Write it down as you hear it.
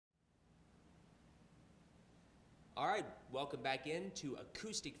All right, welcome back in to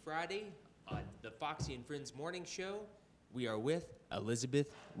Acoustic Friday on the Foxy and Friends Morning Show. We are with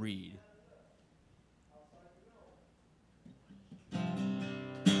Elizabeth Reed.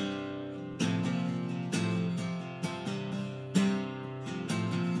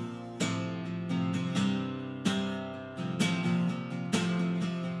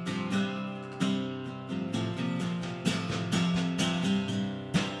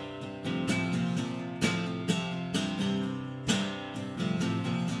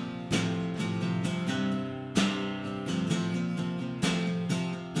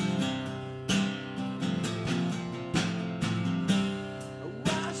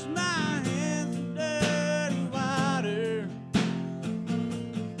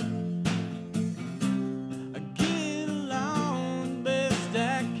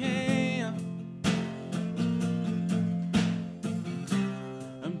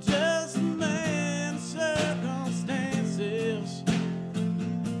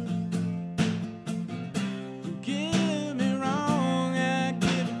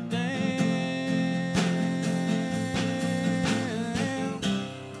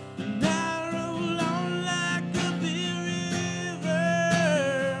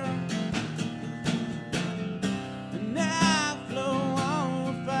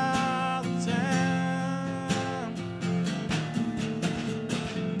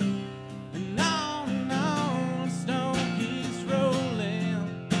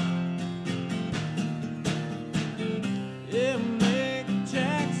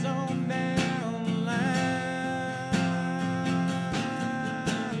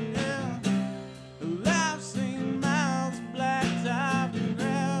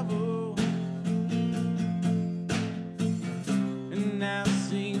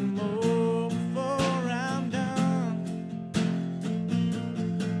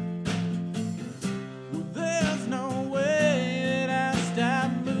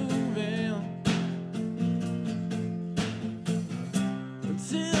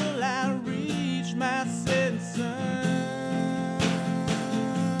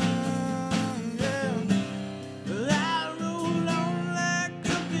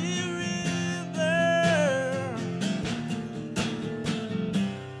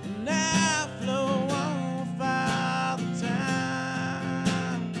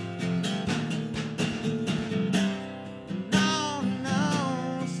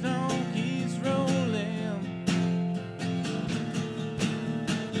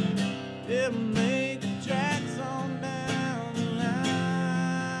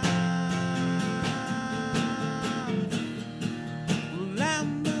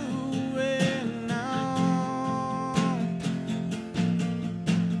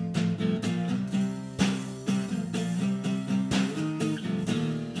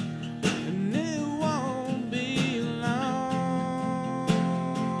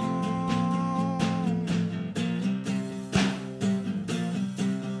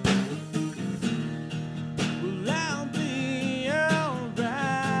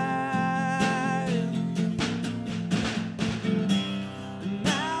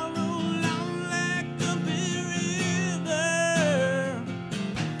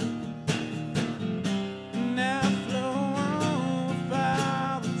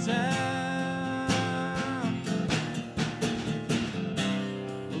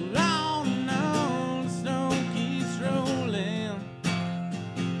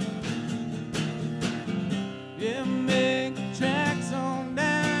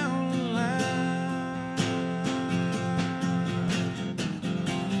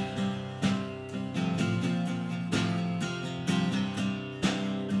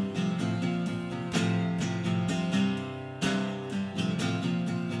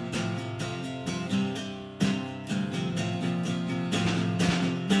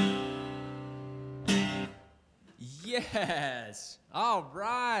 Yes. All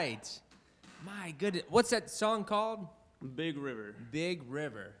right. My goodness. What's that song called? Big River. Big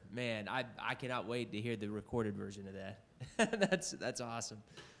River. Man, I cannot wait to hear the recorded version of that. That's awesome.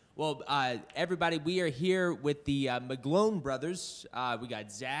 Well, everybody, we are here with the McGlone brothers. We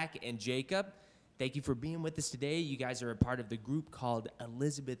got Zach and Jacob. Thank you for being with us today. You guys are a part of the group called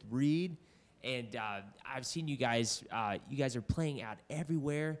Elizabeth Reed. And I've seen you guys. You guys are playing out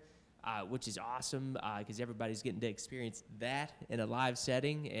everywhere. Which is awesome because everybody's getting to experience that in a live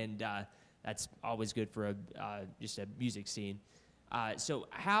setting, and that's always good for just a music scene. So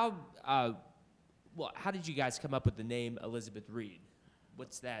how did you guys come up with the name Elizabeth Reed?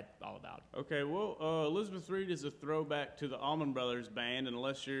 What's that all about? Okay, well, Elizabeth Reed is a throwback to the Allman Brothers Band, and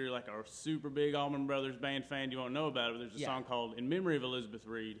unless you're like a super big Allman Brothers Band fan, you won't know about it. But there's a song called "In Memory of Elizabeth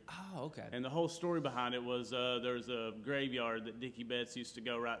Reed." Oh, okay. And the whole story behind it was there was a graveyard that Dickie Betts used to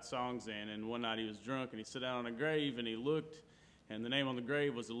go write songs in, and one night he was drunk and he sat down on a grave and he looked, and the name on the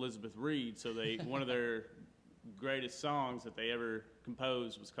grave was Elizabeth Reed. So one of their greatest songs that they ever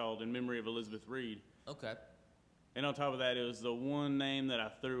composed was called "In Memory of Elizabeth Reed." Okay. And on top of that, it was the one name that I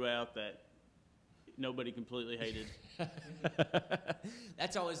threw out that nobody completely hated.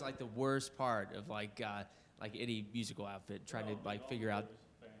 That's always like the worst part of like any musical outfit, trying to like figure out.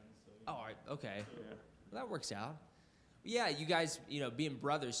 Oh, all right, okay. Yeah. Well, that works out. Yeah, you guys, being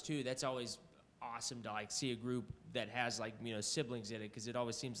brothers too. That's always awesome to like see a group that has like siblings in it, because it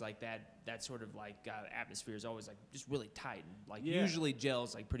always seems like that sort of like atmosphere is always like just really tight and like usually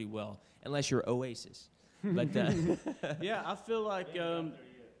gels like pretty well, unless you're Oasis. But yeah, I feel like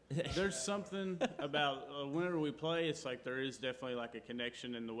there's something about whenever we play, it's like there is definitely like a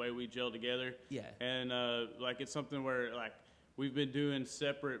connection in the way we gel together. Yeah. And like it's something where like we've been doing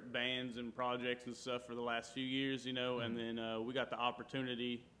separate bands and projects and stuff for the last few years, and then we got the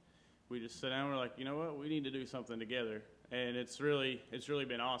opportunity. We just sat down and we're like, you know what, we need to do something together. And it's really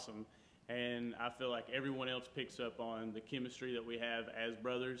been awesome. And I feel like everyone else picks up on the chemistry that we have as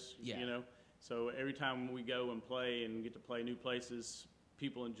brothers, So every time we go and play and get to play new places,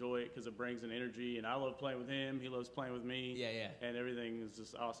 people enjoy it because it brings an energy. And I love playing with him. He loves playing with me. Yeah, yeah. And everything is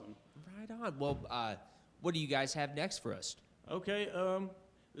just awesome. Right on. Well, what do you guys have next for us? Okay,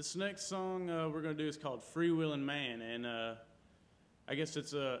 this next song we're going to do is called Freewheelin' Man. And I guess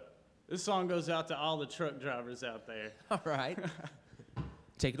this song goes out to all the truck drivers out there. All right.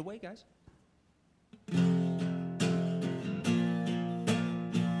 Take it away, guys.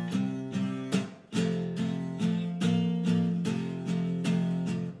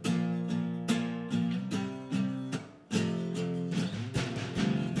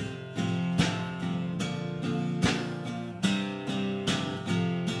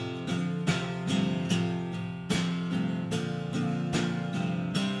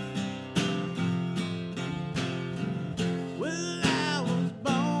 Well, I was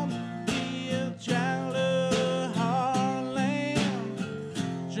born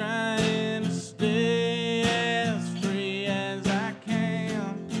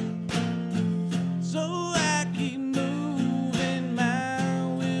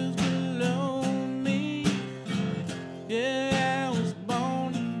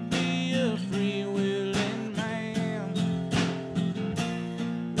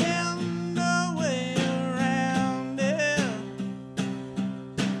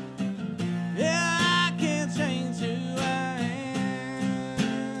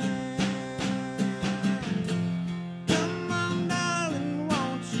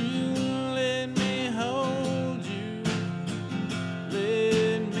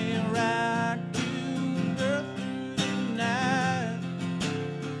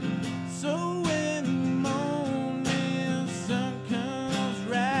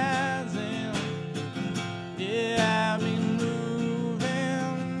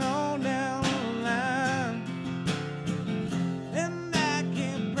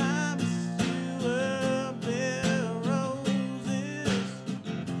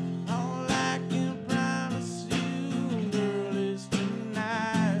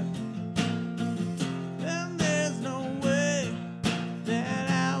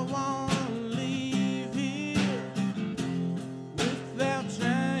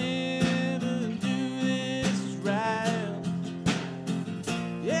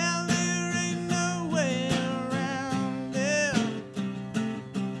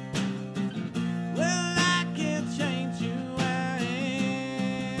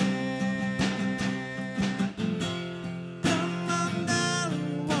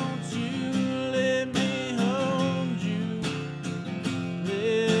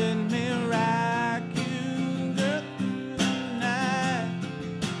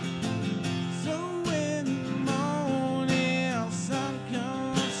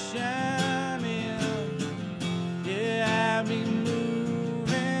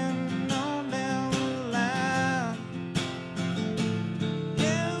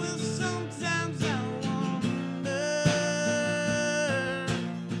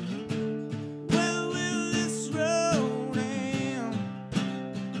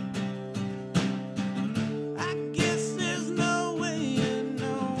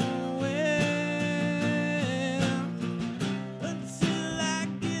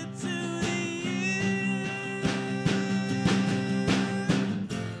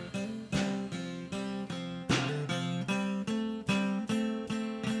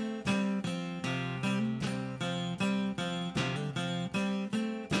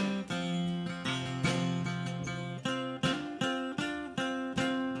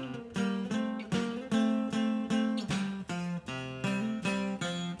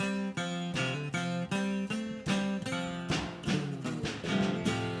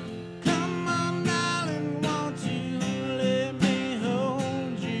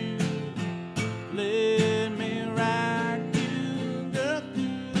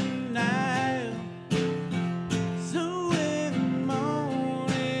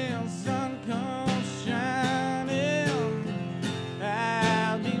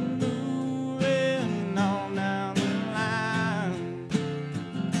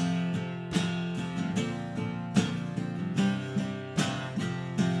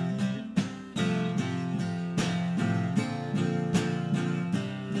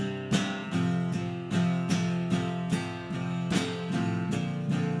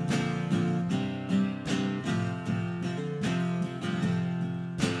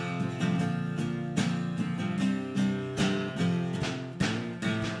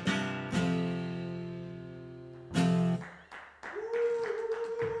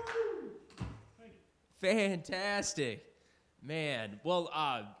Fantastic, man. Well,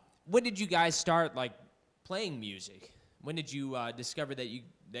 when did you guys start like playing music? When did you discover that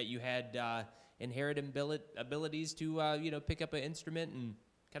you had inherent abilities to pick up an instrument and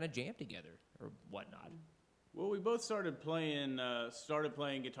kind of jam together or whatnot? Well, we both started playing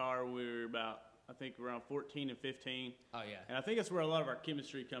guitar when we were about, I think, around 14 and 15. Oh yeah. And I think that's where a lot of our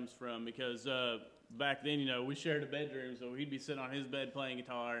chemistry comes from, because back then, we shared a bedroom, so he'd be sitting on his bed playing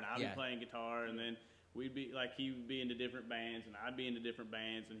guitar, and I'd be playing guitar, and then we'd be like, he would be into different bands, and I'd be into different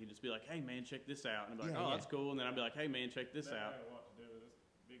bands, and he'd just be like, "Hey man, check this out," and I'd be like, "Oh, that's cool," and then I'd be like, "Hey man, check this out." Had a lot to do with this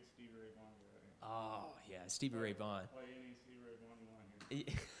big Stevie Ray Vaughan guy right here. Oh yeah, Stevie Ray Vaughan. Play any Stevie Ray Vaughan you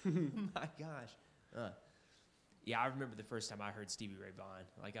want here. My gosh. Yeah, I remember the first time I heard Stevie Ray Vaughan.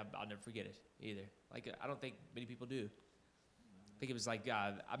 Like, I'll never forget it either. Like, I don't think many people do. I think it was like,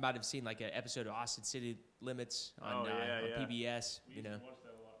 I might have seen like an episode of Austin City Limits on PBS. We used to watch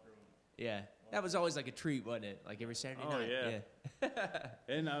that a lot growing up. Yeah. That was always like a treat, wasn't it? Like every Saturday night. Yeah.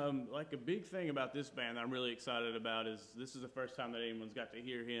 And like a big thing about this band that I'm really excited about is this is the first time that anyone's got to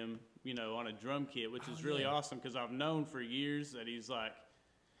hear him, on a drum kit, which is really awesome, because I've known for years that he's like,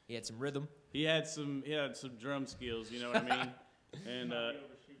 he had some rhythm. He had some drum skills, you know what I mean? And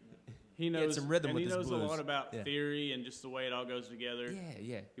he knows some rhythm, and with he his knows blues. a lot about theory and just the way it all goes together.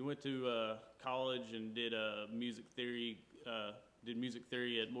 Yeah. He went to college and did music theory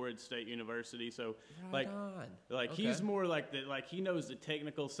at Morehead State University. So he's more like that. Like, he knows the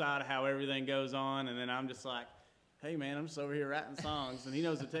technical side of how everything goes on, and then I'm just like, hey man, I'm just over here writing songs, and he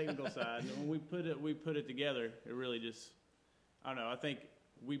knows the technical side. And when we put it together, it really just, I don't know. I think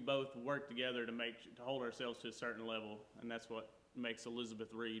we both work together to hold ourselves to a certain level, and that's what makes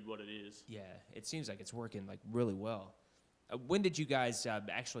Elizabeth Reed what it is. Yeah, it seems like it's working like really well. When did you guys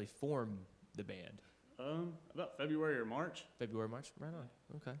actually form the band? About February or March. February, March? Right on.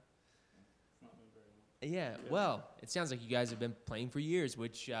 Okay. It's not been very long. Yeah, well, it sounds like you guys have been playing for years,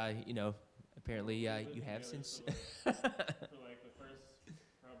 which, apparently you have since. For like the first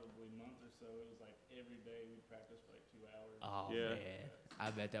probably month or so, it was like every day we'd practice for like 2 hours. Oh, Yeah. man. I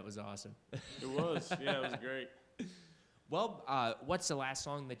bet that was awesome. It was. Yeah, it was great. Well, what's the last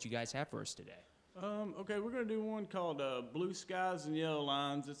song that you guys have for us today? Okay, we're gonna do one called "Blue Skies and Yellow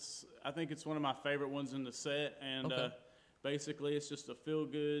Lines." I think it's one of my favorite ones in the set, and basically it's just a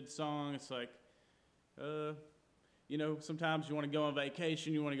feel-good song. It's like, sometimes you want to go on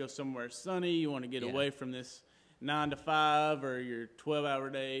vacation, you want to go somewhere sunny, you want to get away from this 9 to 5 or your 12-hour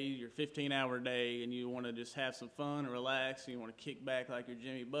day, your 15-hour day, and you want to just have some fun and relax, and you want to kick back like you're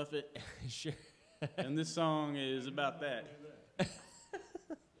Jimmy Buffett. Sure. And this song is about that.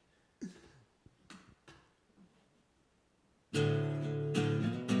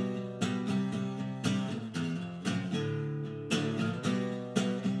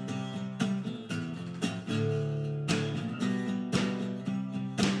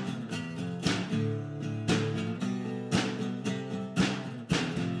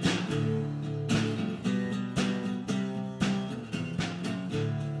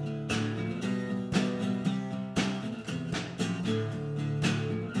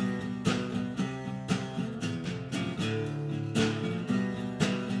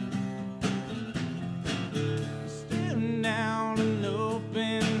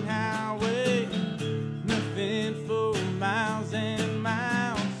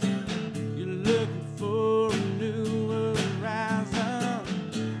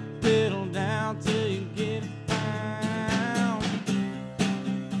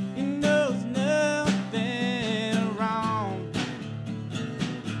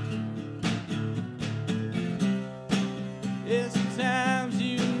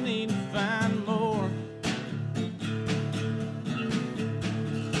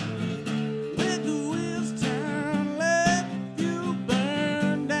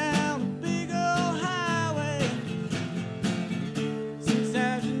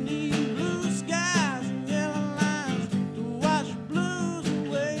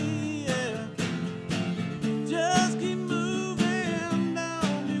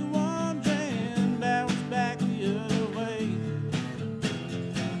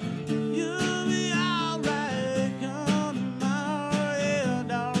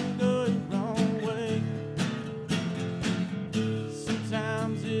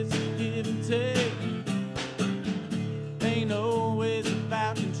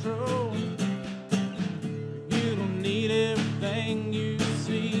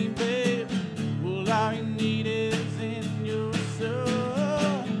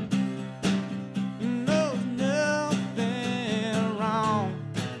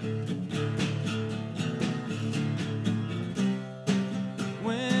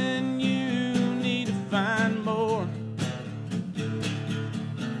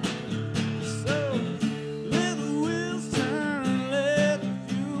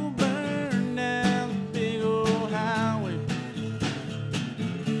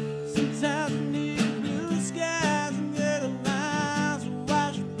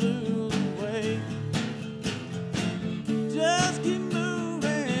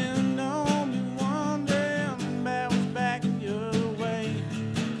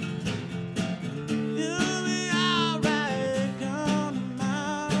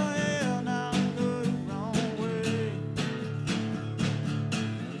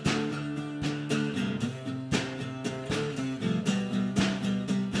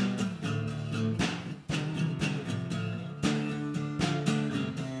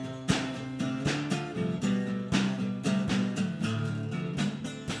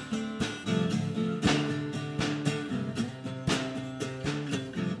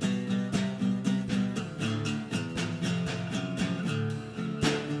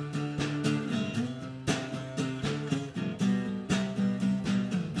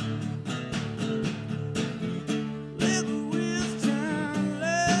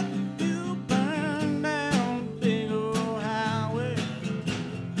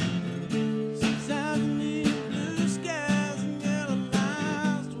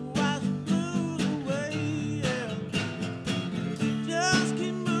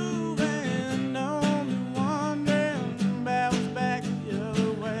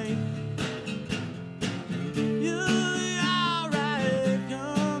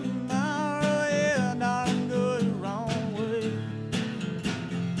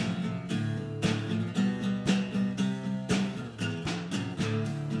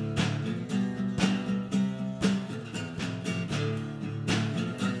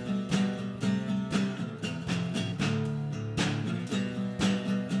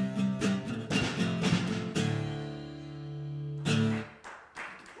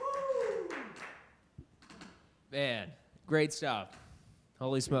 Man, great stuff.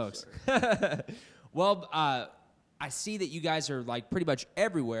 Holy smokes. Well, I see that you guys are like pretty much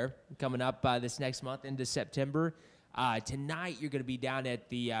everywhere coming up this next month into September. Tonight, you're going to be down at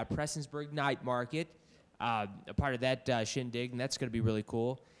the Prestonsburg Night Market, a part of that shindig, and that's going to be really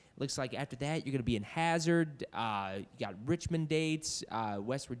cool. Looks like after that, you're going to be in Hazard. You got Richmond dates,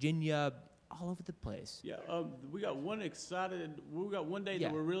 West Virginia, all over the place. Yeah, we got one date Yeah.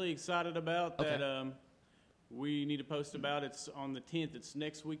 that we're really excited about Okay. that we need to post about. It's on the 10th. It's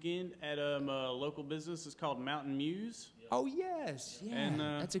next weekend at a local business. It's called Mountain Muse. Oh, yes. Yeah, And,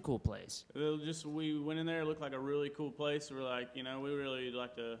 that's a cool place. We went in there. It looked like a really cool place. We're like, we really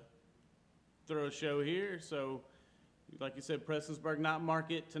like to throw a show here. So, like you said, Prestonsburg Night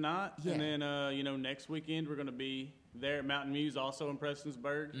Market tonight. Yeah. And then, next weekend we're going to be there at Mountain Muse, also in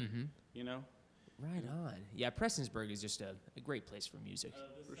Prestonsburg. Mm-hmm. Right on. Yeah, Prestonsburg is just a great place for music.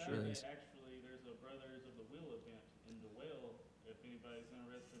 This For sure. Saturday, actually, there's a Brothers of the Wheel event in DeWell. If anybody's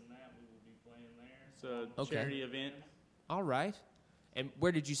interested in that, we will be playing there. It's a Okay. charity event. All right. And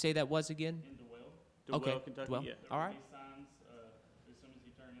where did you say that was again? In DeWell. DeWell, Okay, Kentucky. DeWell. Yeah. There All will right. be signs as soon as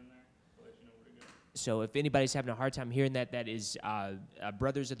you turn in there to let you know where to go. So if anybody's having a hard time hearing that, that is a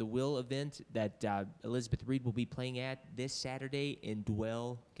Brothers of the Will event that Elizabeth Reed will be playing at this Saturday in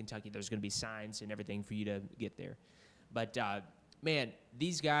Dwell, Kentucky. There's going to be signs and everything for you to get there. But, man,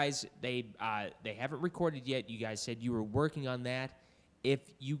 these guys, they haven't recorded yet. You guys said you were working on that. If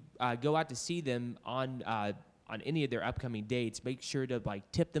you go out to see them on any of their upcoming dates, make sure to,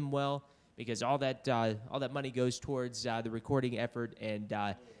 tip them well because all that money goes towards the recording effort and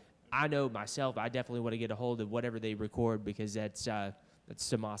I know myself, I definitely want to get a hold of whatever they record because that's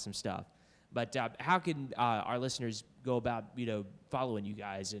some awesome stuff. But how can our listeners go about, following you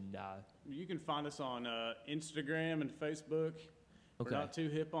guys? And You can find us on Instagram and Facebook. Okay. We're not too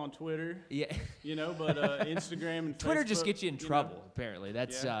hip on Twitter, yeah, but Instagram and Twitter Facebook, just gets you in trouble. Apparently,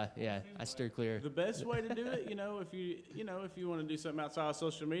 that's Yeah. I steer clear. The best way to do it, if you want to do something outside of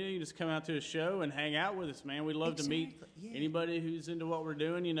social media, you just come out to a show and hang out with us, man. We'd love to meet Yeah. anybody who's into what we're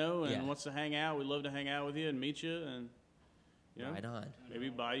doing, and Yeah. wants to hang out. We'd love to hang out with you and meet you, and Right on. maybe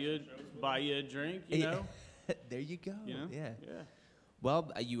buy you a drink, There you go. Yeah. Yeah.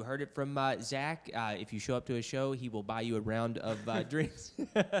 Well, you heard it from Zach. If you show up to a show, he will buy you a round of drinks.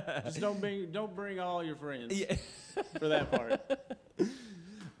 Just don't bring all your friends Yeah. for that part.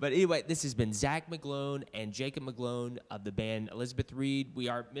 But anyway, this has been Zach Mcglone and Jacob McGlone of the band Elizabeth Reed. We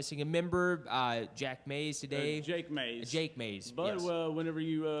are missing a member, Jack Mays today. Jake Mays. Jake Mays. But yes. whenever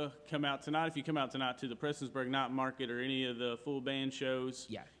you come out tonight, if you come out tonight to the Prestonsburg Night Market or any of the full band shows,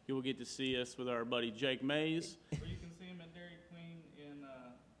 Yeah. you will get to see us with our buddy Jake Mays Or you can see him at Dairy Queen in,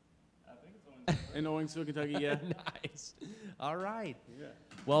 I think it's Owensville. in Owensville, Kentucky. Yeah. Nice. All right. Yeah.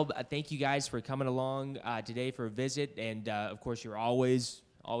 Well, thank you guys for coming along today for a visit, and of course, you're always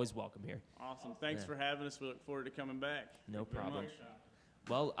welcome here. Awesome. Thanks for having us. We look forward to coming back. No Thank you very problem. much.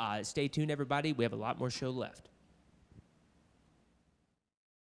 Well, stay tuned, everybody. We have a lot more show left.